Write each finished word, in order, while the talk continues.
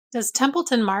Does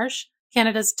Templeton Marsh,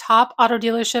 Canada's top auto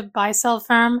dealership buy-sell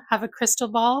firm, have a crystal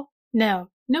ball? No,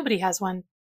 nobody has one.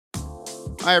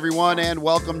 Hi, everyone, and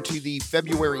welcome to the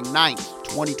February 9th,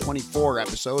 2024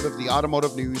 episode of the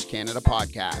Automotive News Canada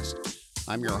podcast.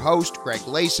 I'm your host, Greg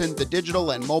Layson, the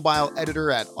digital and mobile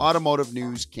editor at Automotive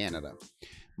News Canada.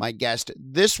 My guest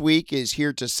this week is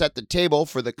here to set the table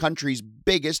for the country's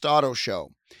biggest auto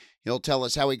show. He'll tell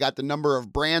us how he got the number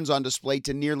of brands on display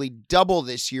to nearly double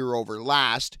this year over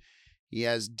last. He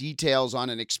has details on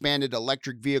an expanded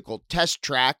electric vehicle test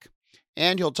track,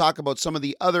 and he'll talk about some of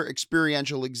the other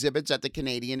experiential exhibits at the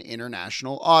Canadian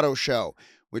International AutoShow,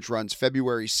 which runs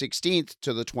February 16th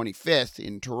to the 25th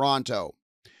in Toronto.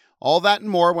 All that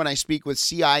and more when I speak with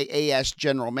CIAS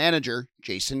General Manager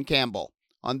Jason Campbell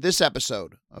on this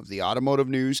episode of the Automotive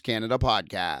News Canada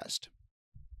podcast.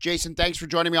 Jason, thanks for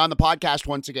joining me on the podcast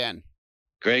once again.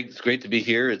 Greg, it's great to be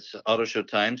here. It's auto show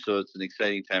time, so it's an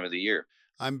exciting time of the year.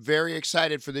 I'm very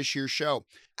excited for this year's show.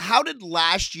 How did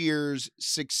last year's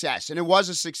success, and it was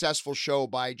a successful show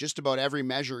by just about every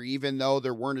measure, even though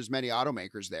there weren't as many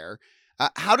automakers there,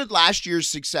 how did last year's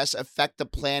success affect the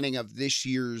planning of this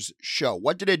year's show?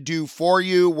 What did it do for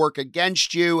you, work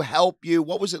against you, help you?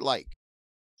 What was it like?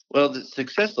 Well, the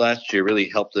success last year really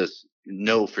helped us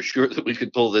know for sure that we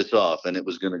could pull this off and it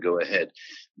was going to go ahead.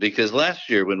 Because last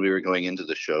year when we were going into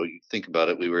the show, you think about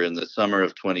it, we were in the summer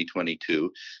of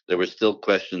 2022. There were still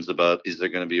questions about, is there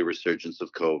going to be a resurgence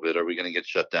of COVID? Are we going to get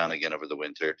shut down again over the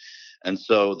winter? And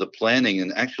so the planning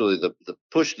and actually the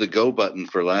push the go button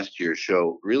for last year's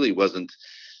show really wasn't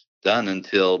done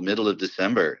until middle of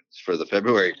December for the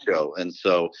February show. And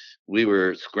so we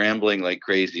were scrambling like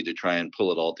crazy to try and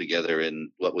pull it all together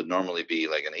in what would normally be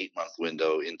like an 8-month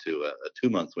window into a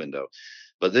 2-month window.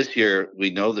 But this year, we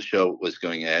know the show was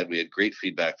going ahead. We had great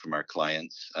feedback from our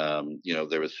clients.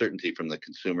 There was certainty from the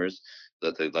consumers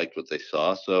that they liked what they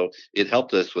saw. So it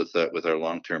helped us with our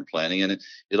long-term planning. And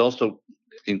it also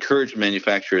encouraged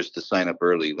manufacturers to sign up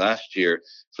early. Last year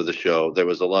for the show, there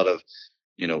was a lot of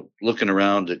looking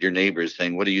around at your neighbors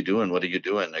saying, what are you doing? What are you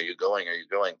doing? Are you going? Are you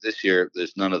going? This year,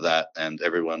 there's none of that. And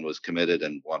everyone was committed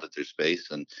and wanted their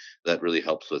space. And that really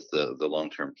helps with the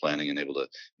long-term planning and able to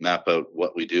map out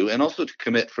what we do and also to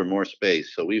commit for more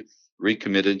space. So we've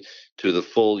recommitted to the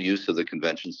full use of the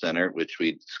convention center, which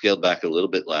we scaled back a little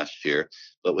bit last year.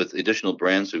 But with additional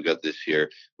brands we've got this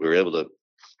year, we were able to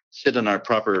sit in our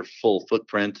proper full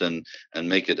footprint and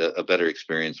make it a better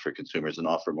experience for consumers and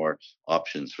offer more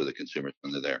options for the consumers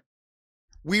when they're there.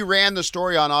 We ran the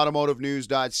story on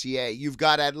automotivenews.ca. You've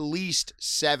got at least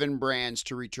 7 brands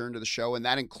to return to the show, and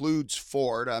that includes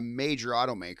Ford, a major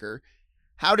automaker.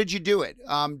 How did you do it?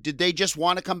 Did they just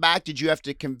want to come back? Did you have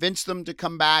to convince them to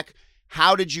come back?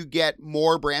 How did you get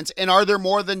more brands? And are there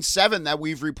more than 7 that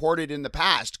we've reported in the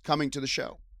past coming to the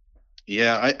show?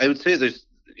 Yeah, I would say there's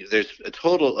a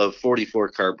total of 44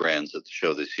 car brands at the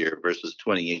show this year versus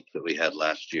 28 that we had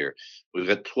last year. We've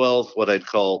got 12 what I'd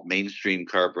call mainstream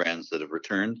car brands that have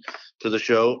returned to the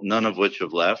show, none of which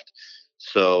have left.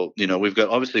 So, we've got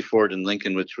obviously Ford and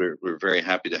Lincoln, which we're very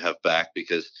happy to have back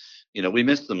because, we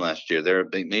missed them last year. They're a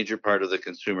big major part of the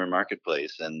consumer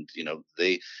marketplace. And,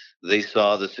 they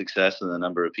saw the success and the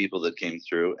number of people that came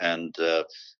through. And,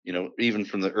 even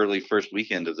from the early first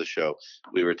weekend of the show,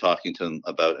 we were talking to them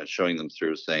about and showing them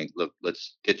through saying, look,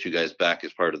 let's get you guys back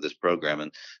as part of this program.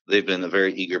 And they've been a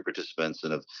very eager participants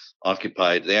and have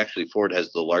occupied. Ford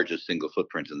has the largest single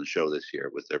footprint in the show this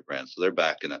year with their brand. So they're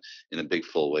back in a big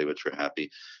full way, which we're happy.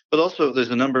 But also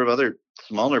there's a number of other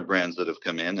smaller brands that have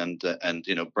come in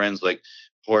and brands like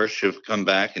Porsche have come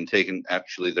back and taken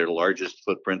actually their largest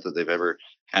footprint that they've ever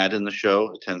had in the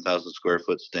show, a 10,000 square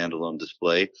foot standalone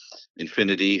display.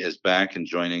 Infiniti is back and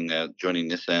joining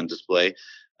Nissan display,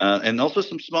 and also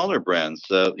some smaller brands.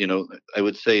 I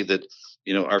would say that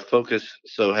our focus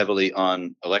so heavily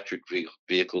on electric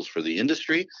vehicles for the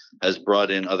industry has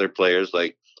brought in other players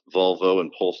like Volvo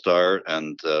and Polestar,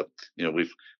 and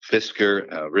we've Fisker,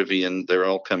 Rivian. They're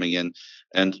all coming in,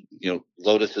 and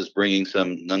Lotus is bringing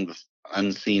some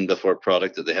unseen before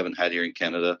product that they haven't had here in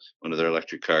Canada, one of their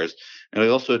electric cars. And we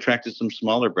also attracted some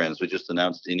smaller brands. We just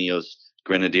announced Ineos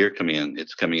Grenadier coming in.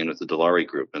 It's coming in with the Dilawri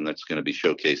Group, and that's going to be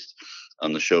showcased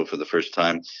on the show for the first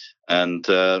time. And,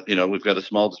 we've got a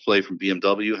small display from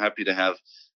BMW. Happy to have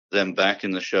them back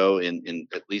in the show in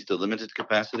at least a limited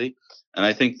capacity. And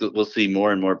I think that we'll see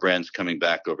more and more brands coming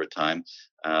back over time.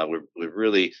 We're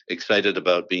really excited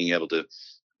about being able to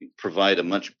provide a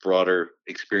much broader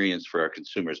experience for our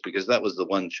consumers, because that was the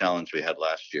one challenge we had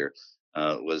last year.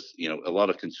 Was a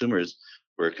lot of consumers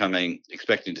we're coming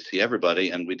expecting to see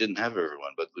everybody, and we didn't have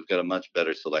everyone, but we've got a much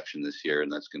better selection this year,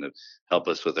 and that's going to help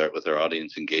us with our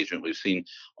audience engagement. We've seen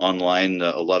online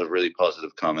a lot of really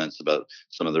positive comments about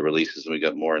some of the releases, and we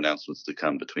got more announcements to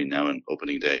come between now and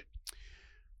opening day.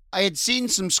 I had seen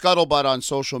some scuttlebutt on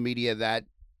social media that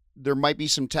there might be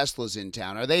some Teslas in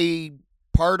town. Are they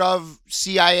part of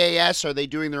CIAS? Are they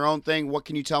doing their own thing? What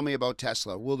can you tell me about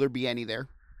Tesla? Will there be any there?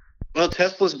 Well,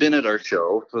 Tesla's been at our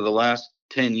show for the last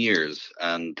 10 years,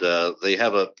 and they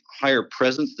have a higher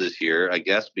presence this year, I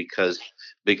guess, because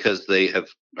they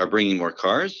are bringing more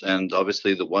cars, and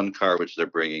obviously the one car which they're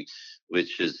bringing,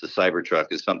 which is the Cybertruck,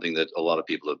 is something that a lot of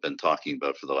people have been talking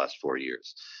about for the last 4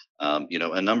 years.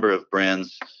 A number of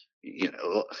brands,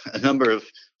 a number of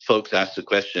folks ask the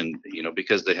question,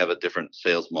 because they have a different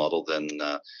sales model than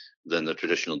the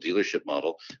traditional dealership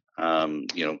model.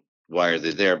 Why are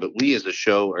they there? But we as a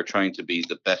show are trying to be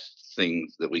the best thing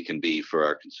that we can be for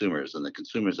our consumers, and the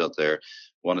consumers out there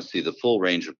want to see the full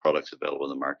range of products available in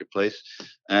the marketplace.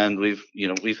 And we've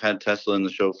had Tesla in the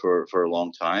show for a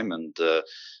long time, and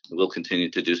we'll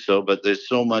continue to do so. But there's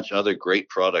so much other great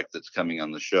product that's coming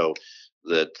on the show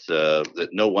that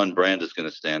no one brand is going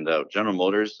to stand out. General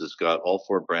Motors has got all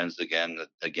four brands again.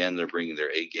 Again, they're bringing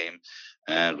their A game,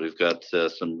 and we've got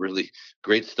some really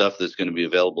great stuff that's going to be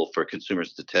available for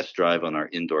consumers to test drive on our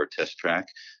indoor test track,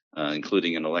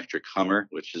 including an electric Hummer,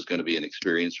 which is going to be an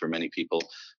experience for many people.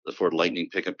 The Ford Lightning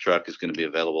pickup truck is going to be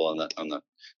available on the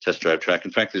test drive track.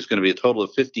 In fact, there's going to be a total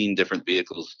of 15 different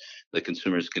vehicles that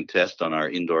consumers can test on our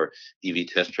indoor EV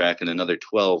test track, and another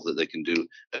 12 that they can do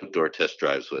outdoor test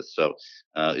drives with. So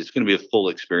it's going to be a full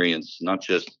experience, not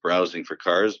just browsing for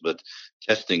cars, but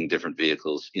testing different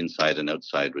vehicles inside and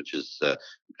outside, which is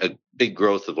a big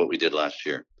growth of what we did last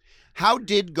year. How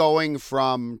did going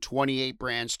from 28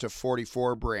 brands to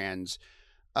 44 brands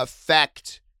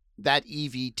affect that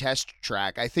EV test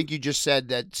track? I think you just said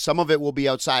that some of it will be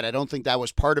outside. I don't think that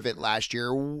was part of it last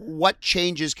year. What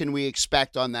changes can we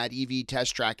expect on that EV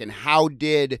test track, and how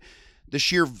did the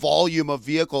sheer volume of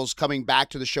vehicles coming back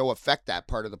to the show affect that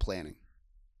part of the planning?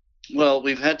 Well,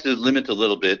 we've had to limit a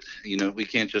little bit. We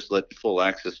can't just let full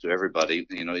access to everybody.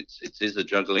 It is a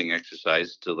juggling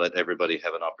exercise to let everybody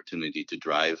have an opportunity to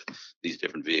drive these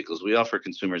different vehicles. We offer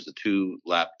consumers a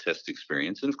 2-lap test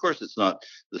experience. And of course, it's not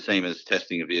the same as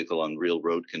testing a vehicle on real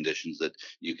road conditions that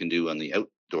you can do on the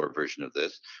outdoor version of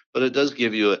this. But it does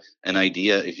give you an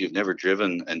idea, if you've never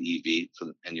driven an EV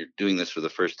and you're doing this for the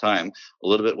first time, a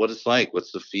little bit what it's like.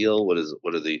 What's the feel? What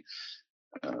are the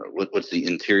what's the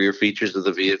interior features of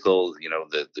the vehicle,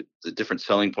 the different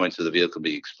selling points of the vehicle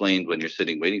be explained when you're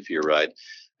sitting waiting for your ride.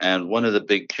 And one of the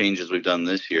big changes we've done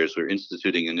this year is we're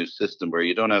instituting a new system where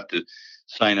you don't have to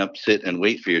sign up, sit, and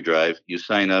wait for your drive. You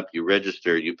sign up, you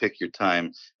register, you pick your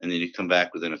time, and then you come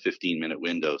back within a 15-minute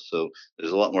window. So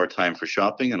there's a lot more time for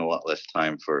shopping and a lot less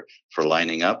time for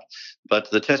lining up. But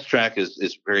the test track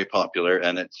is very popular,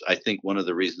 and it's, I think, one of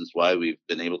the reasons why we've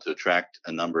been able to attract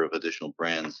a number of additional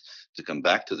brands to come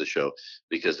back to the show,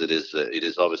 because it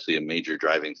is obviously a major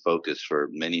driving focus for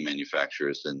many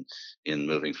manufacturers in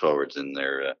moving forwards in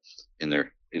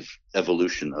their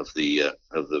evolution of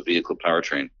the vehicle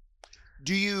powertrain.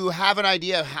 Do you have an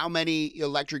idea of how many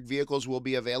electric vehicles will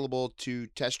be available to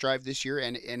test drive this year,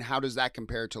 and how does that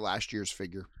compare to last year's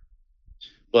figure?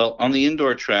 Well, on the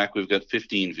indoor track, we've got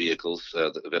 15 vehicles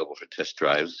available for test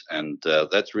drives, and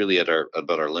that's really about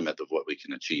our limit of what we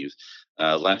can achieve.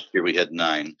 Last year we had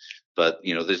 9, but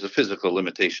there's a physical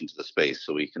limitation to the space,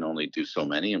 so we can only do so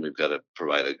many, and we've got to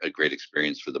provide a great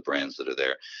experience for the brands that are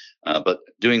there. But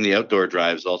doing the outdoor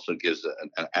drives also gives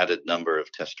an added number of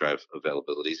test drive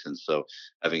availabilities, and so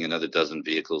having another dozen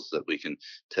vehicles that we can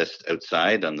test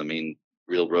outside on the main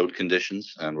real road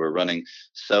conditions, and we're running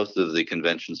south of the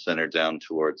convention center down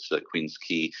towards Queens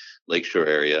Quay Lakeshore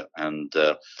area, and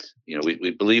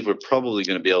we believe we're probably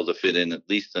going to be able to fit in at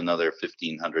least another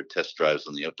 1,500 test drives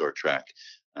on the outdoor track,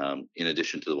 in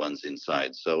addition to the ones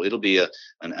inside. So it'll be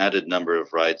an added number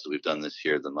of rides that we've done this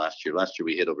year than last year. Last year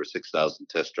we hit over 6,000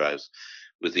 test drives.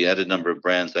 With the added number of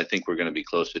brands, I think we're going to be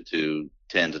closer to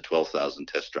 10 to 12,000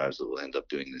 test drives that we'll end up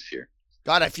doing this year.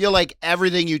 God, I feel like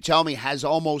everything you tell me has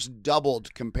almost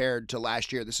doubled compared to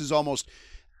last year. This is almost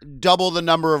double the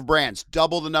number of brands,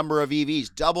 double the number of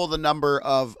EVs, double the number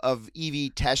of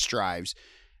EV test drives.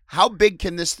 How big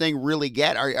can this thing really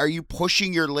get? Are you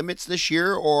pushing your limits this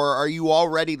year, or are you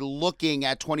already looking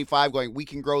at 25 going, we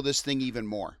can grow this thing even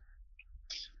more?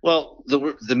 Well,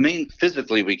 the main,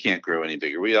 physically, we can't grow any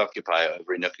bigger. We occupy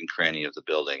every nook and cranny of the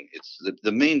building. It's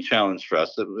the main challenge for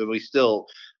us that we still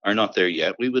are not there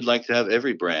yet. We would like to have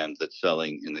every brand that's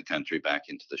selling in the country back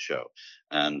into the show.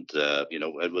 And,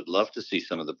 I would love to see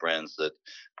some of the brands that,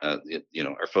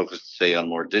 are focused, say, on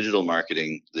more digital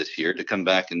marketing this year to come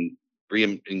back and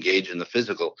re-engage in the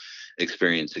physical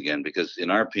experience again, because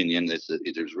in our opinion,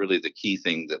 it is really the key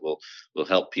thing that will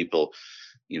help people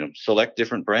select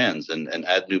different brands and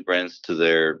add new brands to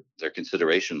their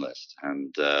consideration list.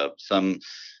 And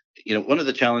one of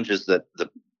the challenges that the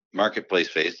marketplace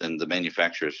faced and the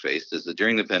manufacturers faced is that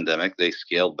during the pandemic they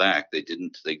scaled back. They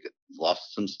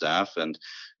lost some staff, and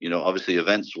obviously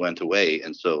events went away,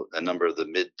 and so a number of the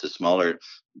mid to smaller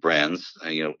brands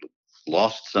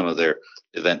lost some of their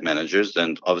event managers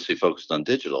and obviously focused on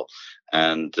digital.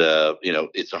 And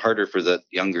it's harder for the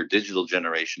younger digital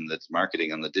generation that's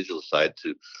marketing on the digital side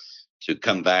to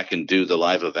come back and do the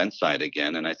live event side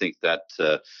again. And I think that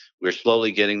we're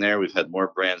slowly getting there. We've had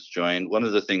more brands join. One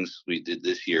of the things we did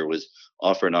this year was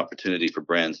offer an opportunity for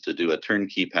brands to do a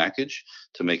turnkey package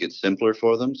to make it simpler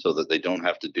for them so that they don't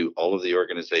have to do all of the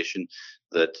organization.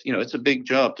 That, it's a big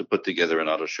job to put together an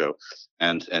auto show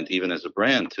and even as a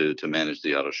brand to manage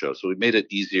the auto show. So we made it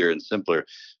easier and simpler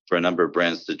for a number of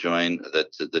brands to join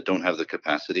that don't have the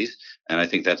capacities. And I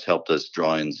think that's helped us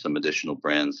draw in some additional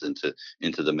brands into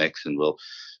the mix, and will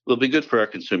be good for our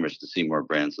consumers to see more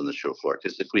brands on the show floor.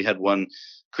 Because if we had one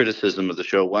criticism of the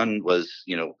show, one was,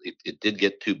 it did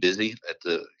get too busy at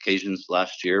the occasions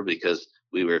last year because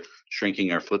we were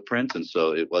shrinking our footprint, and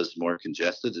so it was more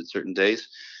congested at certain days.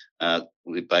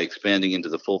 By expanding into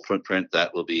the full footprint,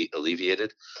 that will be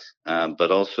alleviated.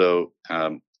 But also,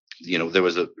 there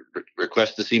was a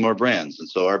request to see more brands. And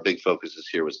so our big focus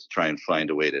this year was to try and find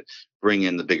a way to bring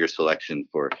in the bigger selection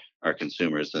for our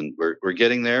consumers. And we're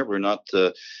getting there. We're not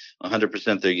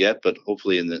 100% there yet, but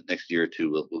hopefully in the next year or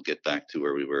two, we'll get back to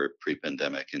where we were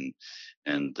pre-pandemic and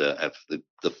have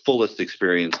the fullest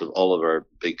experience of all of our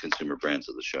big consumer brands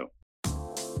at the show.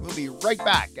 We'll be right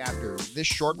back after this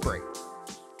short break.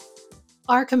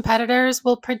 Our competitors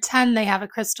will pretend they have a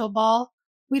crystal ball.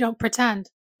 We don't pretend,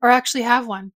 or actually have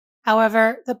one.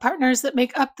 However, the partners that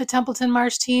make up the Templeton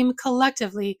Marsh team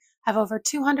collectively have over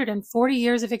 240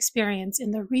 years of experience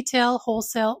in the retail,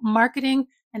 wholesale, marketing,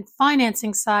 and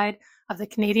financing side of the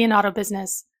Canadian auto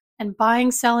business. And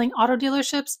buying, selling auto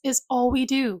dealerships is all we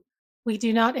do. We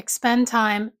do not expend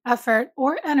time, effort,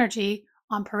 or energy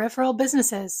on peripheral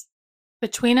businesses.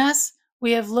 Between us,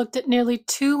 we have looked at nearly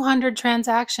 200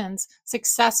 transactions,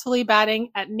 successfully batting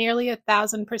at nearly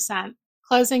 1,000%,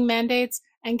 closing mandates,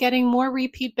 and getting more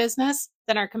repeat business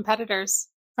than our competitors.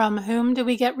 From whom do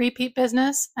we get repeat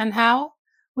business and how?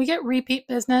 We get repeat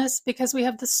business because we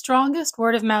have the strongest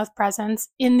word-of-mouth presence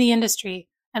in the industry,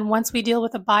 and once we deal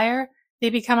with a buyer, they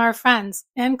become our friends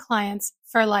and clients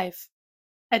for life.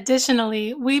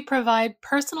 Additionally, we provide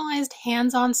personalized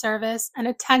hands-on service and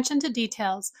attention to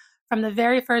details. From the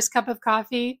very first cup of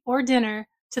coffee or dinner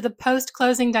to the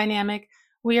post-closing dynamic,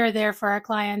 we are there for our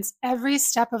clients every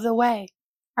step of the way.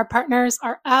 Our partners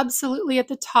are absolutely at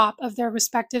the top of their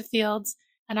respective fields,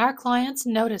 and our clients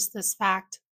notice this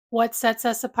fact. What sets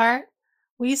us apart?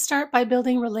 We start by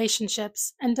building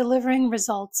relationships and delivering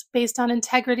results based on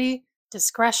integrity,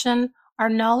 discretion, our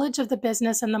knowledge of the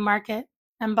business and the market,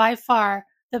 and by far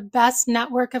the best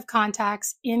network of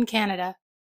contacts in Canada.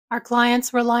 Our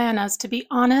clients rely on us to be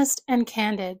honest and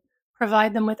candid,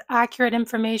 provide them with accurate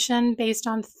information based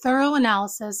on thorough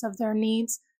analysis of their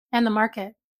needs and the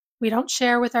market. We don't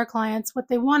share with our clients what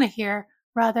they want to hear,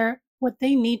 rather what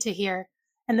they need to hear.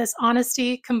 And this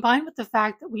honesty, combined with the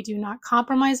fact that we do not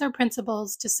compromise our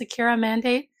principles to secure a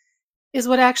mandate, is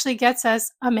what actually gets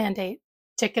us a mandate.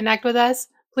 To connect with us,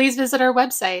 please visit our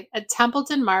website at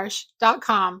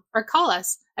templetonmarsh.com or call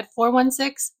us at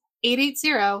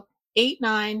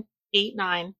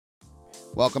 416-880-8989.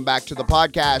 Welcome back to the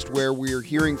podcast where we're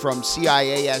hearing from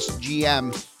CIAS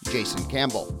GM Jason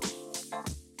Campbell.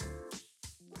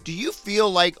 Do you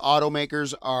feel like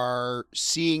automakers are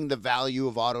seeing the value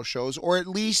of auto shows, or at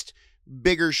least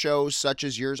bigger shows such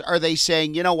as yours? Are they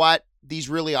saying, you know what, these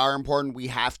really are important, we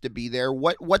have to be there?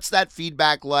 What's that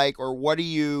feedback like, or what are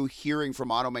you hearing from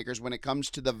automakers when it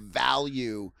comes to the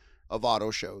value of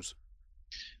auto shows?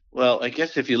 Well, I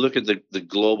guess if you look at the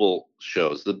global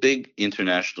shows, the big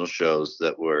international shows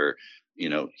that were,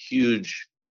 huge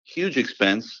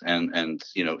expense and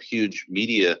huge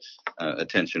media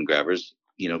attention grabbers,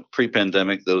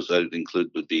 pre-pandemic, those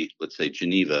would be, let's say,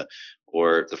 Geneva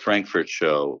or the Frankfurt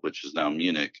show, which is now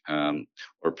Munich,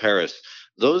 or Paris.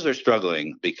 Those are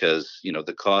struggling because,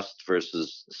 the cost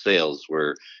versus sales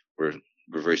were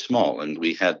very small, and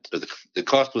we had the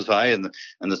cost was high and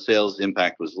the sales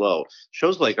impact was low.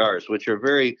 Shows like ours, which are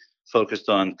very focused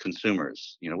on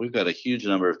consumers. We've got a huge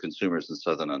number of consumers in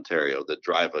Southern Ontario that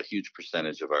drive a huge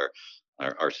percentage of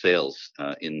our sales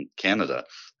in Canada.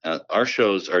 Our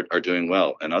shows are doing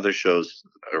well, and other shows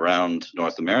around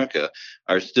North America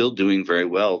are still doing very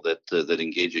well that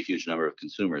engage a huge number of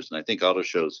consumers. And I think auto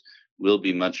shows will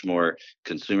be much more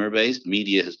consumer based.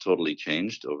 Media has totally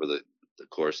changed over the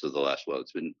course of the last,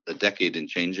 it's been a decade in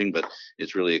changing, but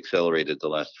it's really accelerated the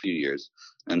last few years.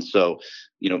 And so,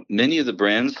 many of the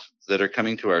brands that are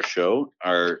coming to our show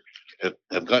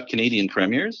have got Canadian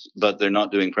premieres, but they're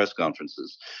not doing press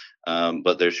conferences.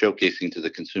 But they're showcasing to the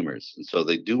consumers, and so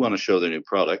they do want to show their new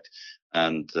product.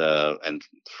 And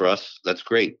for us, that's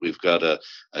great. We've got a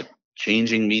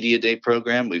changing media day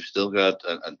program. We've still got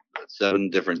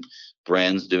 7 different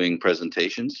brands doing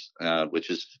presentations, which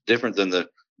is different than the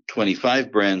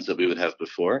 25 brands that we would have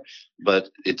before, but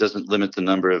it doesn't limit the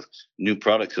number of new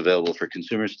products available for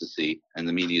consumers to see and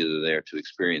the media that are there to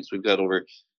experience. We've got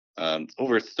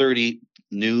over 30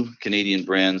 new Canadian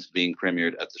brands being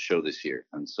premiered at the show this year,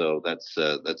 and so that's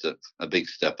a big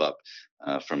step up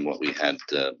from what we had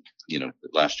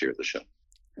last year at the show.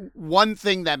 One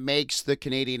thing that makes the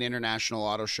Canadian International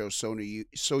AutoShow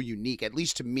so unique, at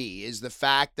least to me, is the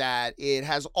fact that it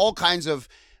has all kinds of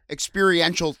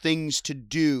experiential things to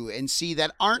do and see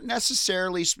that aren't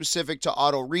necessarily specific to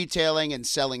auto retailing and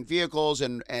selling vehicles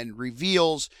and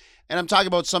reveals. And I'm talking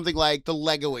about something like the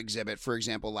Lego exhibit, for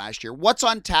example, last year. What's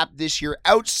on tap this year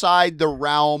outside the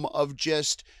realm of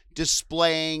just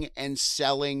displaying and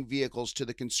selling vehicles to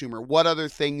the consumer? What other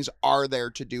things are there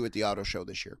to do at the auto show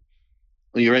this year?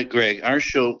 Well, you're right, Greg. Our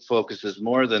show focuses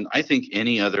more than I think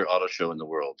any other auto show in the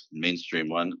world, mainstream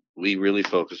one. We really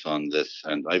focus on this,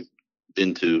 and I've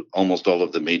been to almost all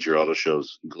of the major auto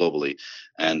shows globally,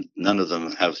 and none of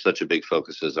them have such a big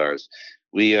focus as ours.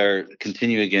 We are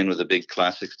continuing again with a big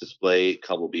classics display.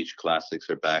 Cobble Beach Classics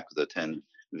are back with a 10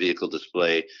 vehicle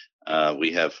display.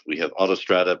 We have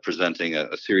Autostrada presenting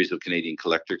a series of Canadian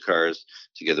collector cars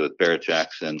together with Barrett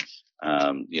Jackson.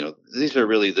 These are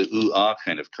really the ooh-ah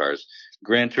kind of cars.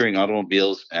 Grand Touring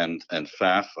Automobiles and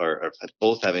FAF are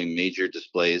both having major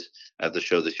displays at the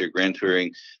show this year. Grand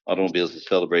Touring Automobiles is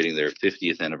celebrating their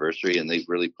 50th anniversary, and they've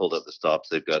really pulled up the stops.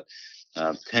 They've got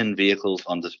 10 vehicles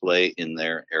on display in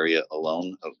their area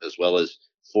alone, as well as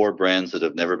 4 brands that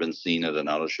have never been seen at an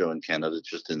auto show in Canada,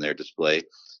 just in their display.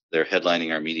 They're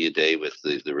headlining our media day with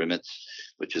the Rimmets,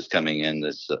 which is coming in,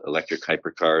 this electric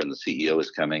hypercar, and the CEO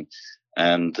is coming.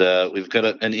 And we've got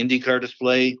an IndyCar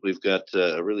display. We've got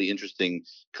a really interesting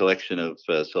collection of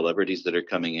celebrities that are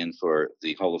coming in for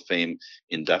the Hall of Fame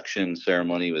induction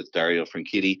ceremony with Dario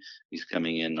Franchitti. He's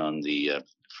coming in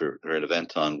for an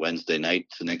event on Wednesday night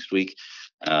next week.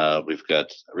 We've got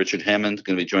Richard Hammond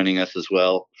going to be joining us as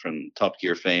well from Top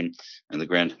Gear fame and the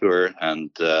Grand Tour.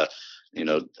 And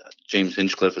James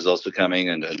Hinchcliffe is also coming,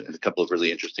 and a couple of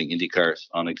really interesting IndyCars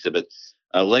on exhibit.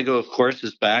 Lego, of course,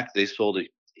 is back. They sold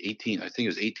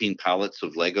 18 pallets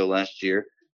of Lego last year.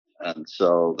 And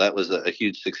so that was a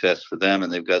huge success for them.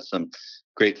 And they've got some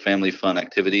great family fun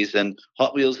activities. And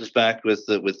Hot Wheels is back with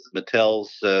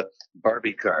Mattel's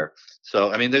Barbie car.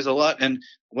 So, I mean, there's a lot. And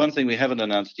one thing we haven't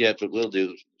announced yet, but we'll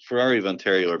do, Ferrari of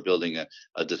Ontario are building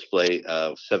a display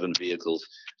of 7 vehicles.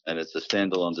 And it's a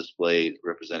standalone display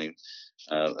representing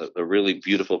a really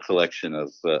beautiful collection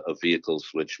of vehicles,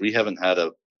 which we haven't had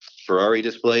a Ferrari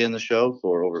display in the show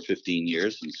for over 15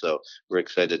 years. And so we're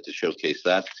excited to showcase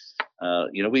that.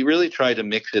 We really try to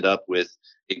mix it up with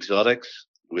exotics,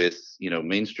 with,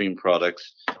 mainstream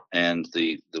products, and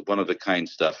the one-of-a-kind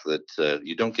stuff that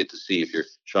you don't get to see if you're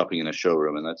shopping in a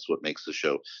showroom. And that's what makes the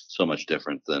show so much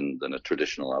different than a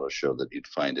traditional auto show that you'd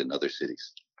find in other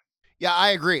cities. Yeah,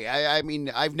 I agree. I mean,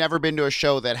 I've never been to a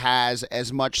show that has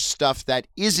as much stuff that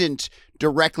isn't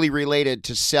directly related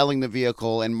to selling the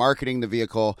vehicle and marketing the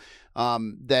vehicle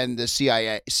than the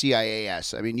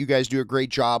CIAS. I mean, you guys do a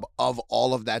great job of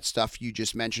all of that stuff you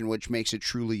just mentioned, which makes it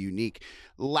truly unique.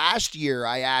 Last year,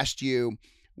 I asked you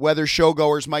whether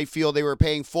showgoers might feel they were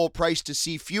paying full price to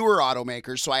see fewer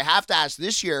automakers. So I have to ask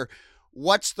this year,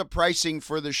 what's the pricing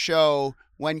for the show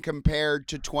when compared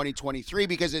to 2023?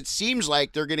 Because it seems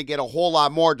like they're going to get a whole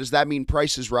lot more. Does that mean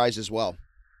prices rise as well?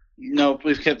 No,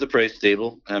 we've kept the price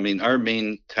stable. I mean, our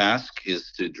main task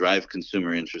is to drive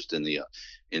consumer interest in the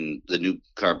new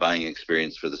car buying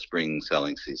experience for the spring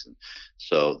selling season.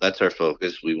 So that's our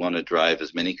focus. We want to drive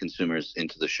as many consumers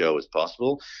into the show as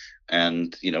possible.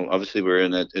 And, obviously we're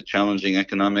in a challenging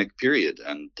economic period,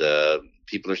 and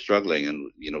people are struggling.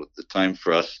 And, the time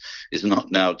for us is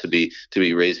not now to be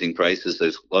raising prices.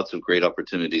 There's lots of great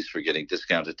opportunities for getting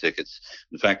discounted tickets.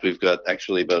 In fact, we've got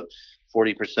actually about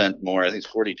 40% more. I think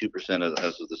it's 42%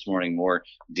 as of this morning more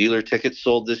dealer tickets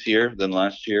sold this year than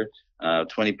last year.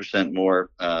 20% more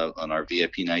on our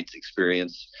VIP nights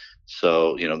experience.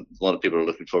 So, a lot of people are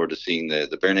looking forward to seeing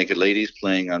the Bare Naked Ladies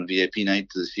playing on VIP night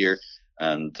this year.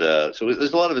 And so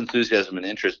there's a lot of enthusiasm and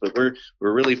interest, but we're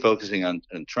really focusing on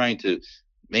trying to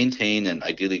maintain and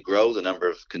ideally grow the number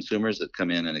of consumers that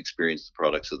come in and experience the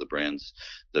products of the brands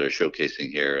that are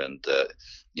showcasing here. And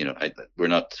we're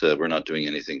not doing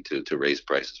anything to raise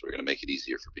prices. We're going to make it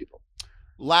easier for people.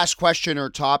 Last question or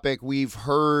topic. We've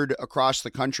heard across the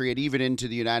country and even into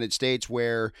the United States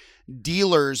where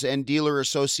dealers and dealer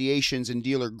associations and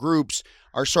dealer groups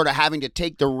are sort of having to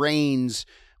take the reins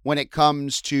when it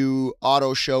comes to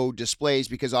auto show displays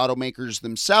because automakers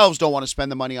themselves don't want to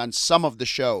spend the money on some of the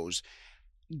shows.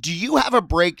 Do you have a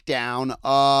breakdown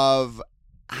of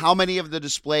how many of the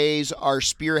displays are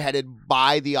spearheaded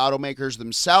by the automakers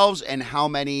themselves and how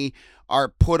many are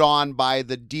put on by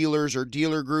the dealers or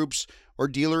dealer groups or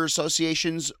dealer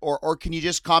associations? Or can you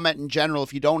just comment in general,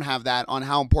 if you don't have that, on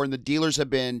how important the dealers have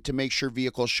been to make sure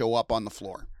vehicles show up on the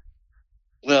floor?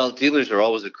 Well, dealers are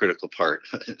always a critical part.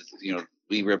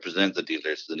 We represent the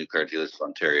dealers, the New Car Dealers of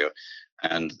Ontario,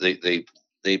 and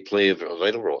they play a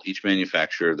vital role. Each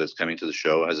manufacturer that's coming to the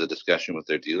show has a discussion with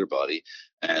their dealer body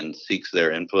and seeks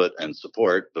their input and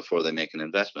support before they make an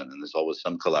investment. And there's always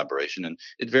some collaboration, and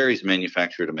it varies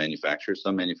manufacturer to manufacturer.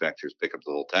 Some manufacturers pick up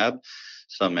the whole tab.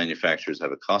 Some manufacturers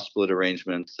have a cost split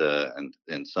arrangement,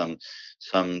 and some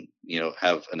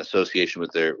have an association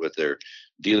with their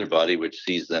dealer body, which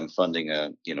sees them funding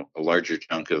a larger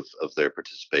chunk of their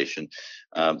participation.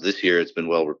 This year, it's been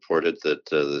well reported that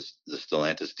the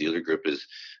Stellantis dealer group is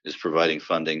providing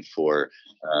funding for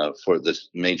this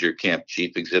major Camp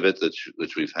Jeep exhibit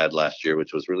which we've had last year,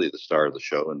 which was really the star of the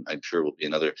show, and I'm sure will be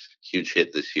another huge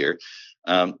hit this year.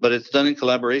 But it's done in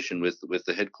collaboration with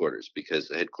the headquarters, because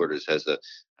the headquarters has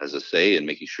a say in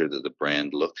making sure that the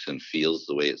brand looks and feels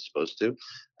the way it's supposed to,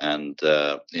 and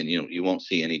you won't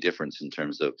see any difference in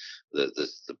terms of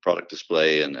the product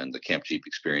display and the Camp Jeep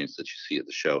experience that you see at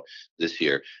the show this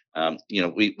year.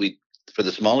 We for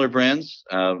the smaller brands.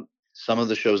 Some of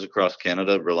the shows across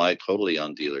Canada rely totally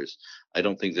on dealers. I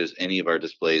don't think there's any of our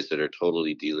displays that are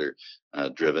totally dealer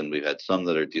driven. We've had some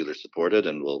that are dealer supported,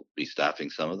 and we'll be staffing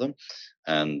some of them.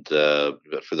 And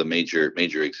but for the major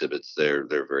exhibits, they're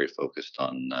very focused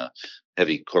on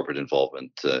heavy corporate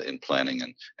involvement in planning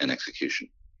and execution.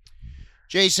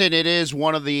 Jason, it is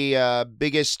one of the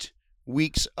biggest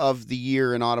weeks of the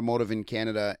year in automotive in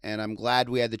Canada, and I'm glad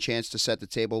we had the chance to set the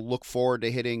table. Look forward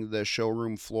to hitting the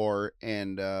showroom floor,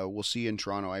 and we'll see you in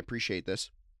Toronto. I appreciate this.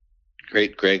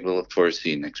 Great, Greg. We'll look forward to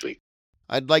seeing you next week.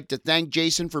 I'd like to thank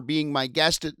Jason for being my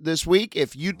guest this week.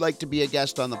 If you'd like to be a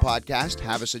guest on the podcast,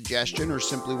 have a suggestion, or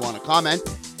simply want to comment,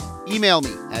 email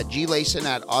me at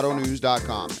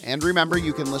glayson@autonews.com. And remember,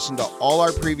 you can listen to all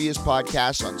our previous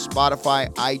podcasts on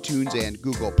Spotify, iTunes, and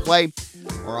Google Play,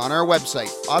 or on our website,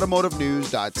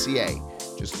 automotivenews.ca.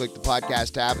 Just click the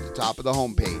podcast tab at the top of the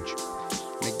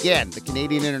homepage. And again, the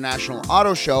Canadian International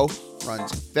AutoShow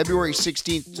runs February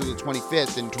 16th to the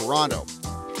 25th in Toronto.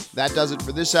 That does it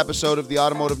for this episode of the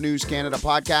Automotive News Canada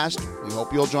podcast. We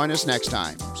hope you'll join us next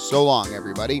time. So long,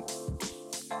 everybody.